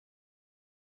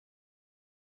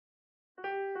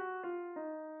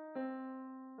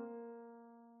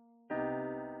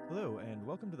Hello, and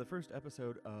welcome to the first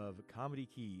episode of Comedy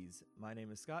Keys. My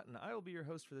name is Scott, and I will be your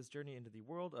host for this journey into the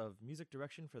world of music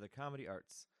direction for the comedy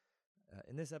arts.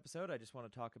 In this episode, I just want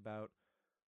to talk about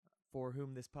for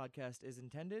whom this podcast is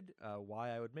intended,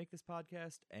 why I would make this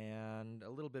podcast, and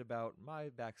a little bit about my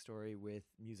backstory with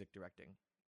music directing.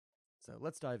 So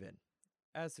let's dive in.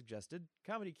 As suggested,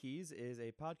 Comedy Keys is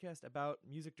a podcast about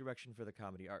music direction for the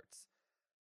comedy arts.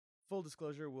 Full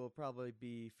disclosure, we'll probably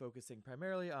be focusing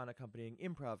primarily on accompanying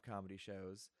improv comedy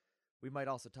shows. We might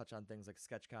also touch on things like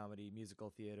sketch comedy, musical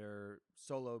theater,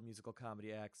 solo musical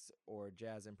comedy acts, or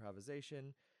jazz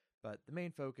improvisation, but the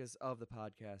main focus of the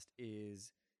podcast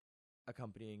is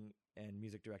accompanying and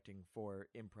music directing for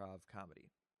improv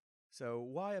comedy. So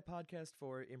why a podcast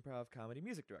for improv comedy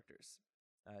music directors?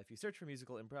 If you search for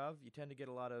musical improv, you tend to get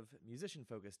a lot of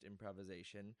musician-focused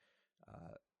improvisation.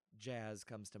 Jazz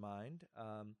comes to mind.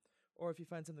 Or if you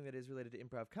find something that is related to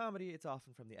improv comedy, it's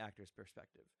often from the actor's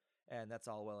perspective. And that's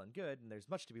all well and good, and there's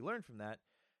much to be learned from that,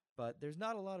 but there's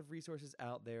not a lot of resources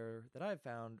out there that I've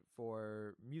found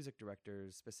for music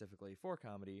directors specifically for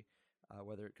comedy,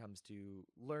 whether it comes to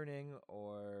learning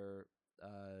or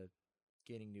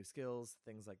gaining new skills,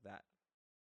 things like that.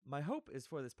 My hope is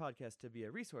for this podcast to be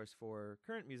a resource for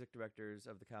current music directors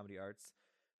of the comedy arts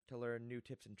to learn new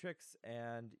tips and tricks,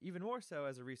 and even more so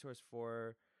as a resource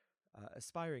for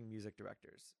aspiring music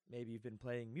directors. Maybe you've been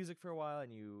playing music for a while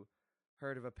and you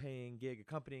heard of a paying gig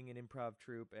accompanying an improv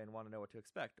troupe and want to know what to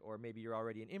expect. Or maybe you're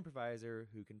already an improviser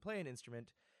who can play an instrument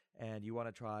and you want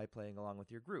to try playing along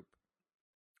with your group.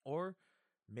 Or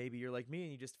maybe you're like me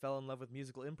and you just fell in love with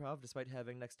musical improv despite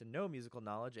having next to no musical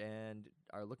knowledge and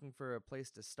are looking for a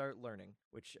place to start learning,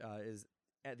 which is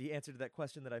the answer to that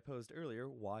question that I posed earlier,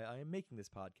 why I am making this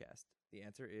podcast. The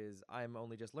answer is I'm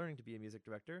only just learning to be a music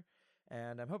director,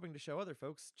 and I'm hoping to show other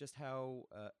folks just how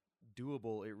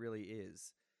doable it really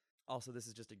is. Also, this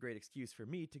is just a great excuse for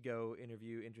me to go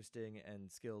interview interesting and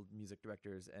skilled music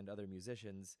directors and other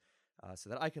musicians so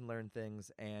that I can learn things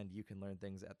and you can learn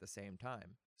things at the same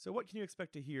time. So what can you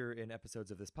expect to hear in episodes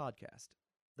of this podcast?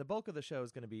 The bulk of the show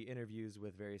is going to be interviews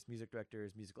with various music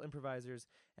directors, musical improvisers,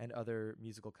 and other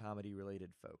musical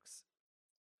comedy-related folks.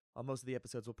 While most of the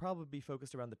episodes will probably be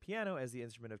focused around the piano as the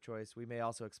instrument of choice, we may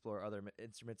also explore other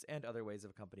instruments and other ways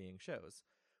of accompanying shows.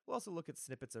 We'll also look at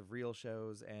snippets of real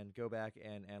shows and go back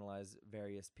and analyze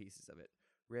various pieces of it.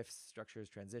 Riffs, structures,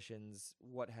 transitions,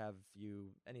 what have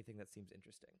you, anything that seems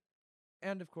interesting.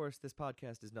 And of course, this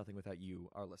podcast is nothing without you,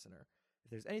 our listener.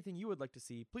 If there's anything you would like to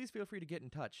see, please feel free to get in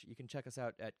touch. You can check us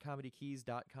out at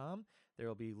comedykeys.com. There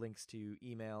will be links to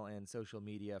email and social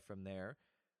media from there.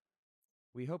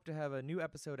 We hope to have a new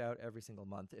episode out every single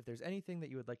month. If there's anything that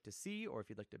you would like to see or if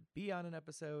you'd like to be on an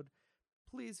episode,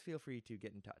 please feel free to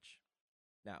get in touch.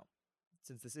 Now,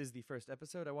 since this is the first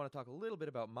episode, I want to talk a little bit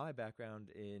about my background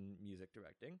in music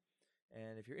directing.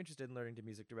 And if you're interested in learning to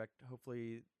music direct,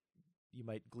 hopefully you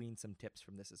might glean some tips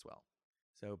from this as well.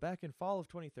 So back in fall of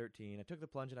 2013, I took the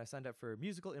plunge and I signed up for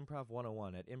Musical Improv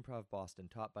 101 at Improv Boston,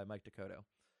 taught by Mike Dakota.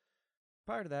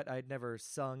 Prior to that, I'd never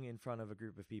sung in front of a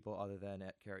group of people other than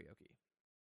at karaoke.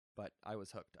 But I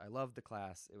was hooked. I loved the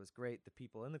class. It was great. The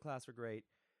people in the class were great.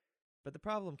 But the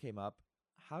problem came up.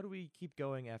 How do we keep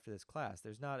going after this class?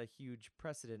 There's not a huge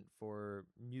precedent for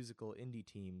musical indie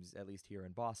teams, at least here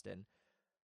in Boston.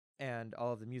 And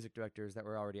all of the music directors that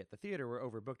were already at the theater were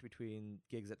overbooked between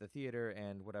gigs at the theater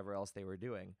and whatever else they were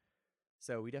doing.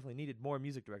 So we definitely needed more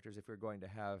music directors if we were going to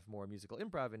have more musical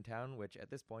improv in town, which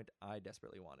at this point I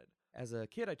desperately wanted. As a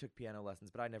kid, I took piano lessons,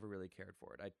 but I never really cared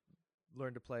for it. I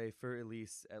learned to play for at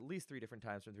least 3 different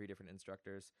times from 3 different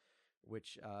instructors,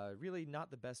 which really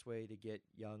not the best way to get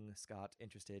young Scott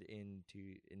interested in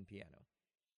piano.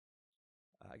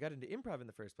 I got into improv in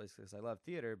the first place because I loved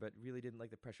theater, but really didn't like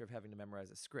the pressure of having to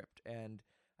memorize a script. And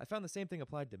I found the same thing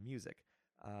applied to music.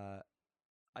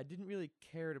 I didn't really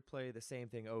care to play the same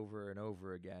thing over and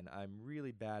over again. I'm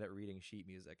really bad at reading sheet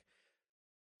music.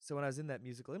 So when I was in that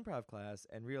musical improv class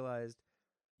and realized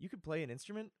you could play an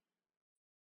instrument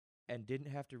and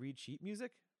didn't have to read sheet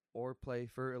music or play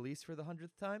for Elise for the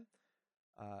 100th time,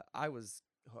 I was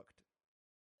hooked.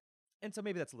 And so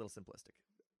maybe that's a little simplistic.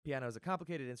 Piano is a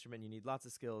complicated instrument. You need lots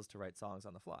of skills to write songs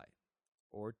on the fly.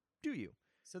 Or do you?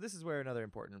 So this is where another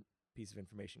important piece of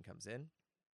information comes in.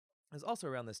 It was also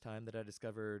around this time that I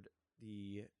discovered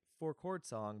the 4-chord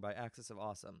song by Axis of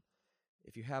Awesome.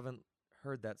 If you haven't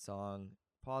heard that song,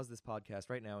 pause this podcast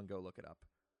right now and go look it up.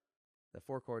 The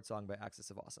 4-chord song by Axis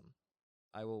of Awesome.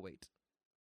 I will wait.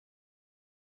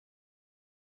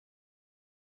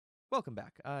 Welcome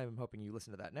back. I'm hoping you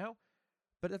listen to that now.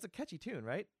 But it's a catchy tune,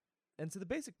 right? And so the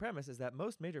basic premise is that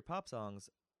most major pop songs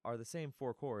are the same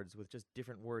 4 chords with just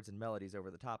different words and melodies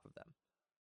over the top of them.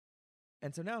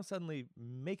 And so now suddenly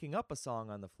making up a song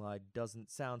on the fly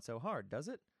doesn't sound so hard, does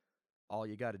it? All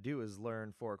you got to do is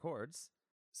learn 4 chords.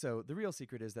 So the real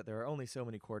secret is that there are only so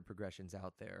many chord progressions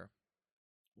out there.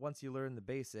 Once you learn the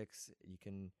basics, you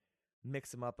can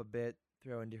mix them up a bit,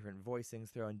 throw in different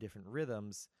voicings, throw in different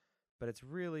rhythms, but it's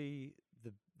really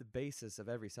the basis of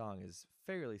every song is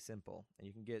fairly simple, and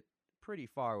you can get pretty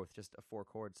far with just a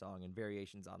 4-chord song and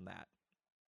variations on that.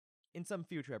 In some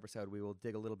future episode, we will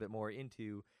dig a little bit more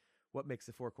into what makes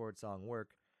a 4-chord song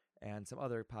work and some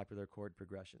other popular chord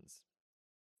progressions.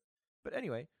 But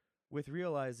anyway, with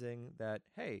realizing that,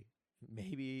 hey,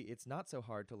 maybe it's not so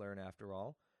hard to learn after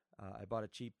all, I bought a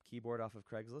cheap keyboard off of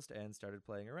Craigslist and started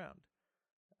playing around.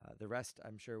 The rest,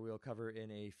 I'm sure we'll cover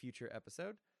in a future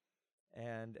episode.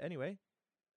 And anyway,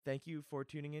 thank you for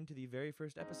tuning in to the very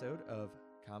first episode of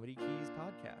Comedy Keys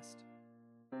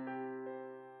Podcast.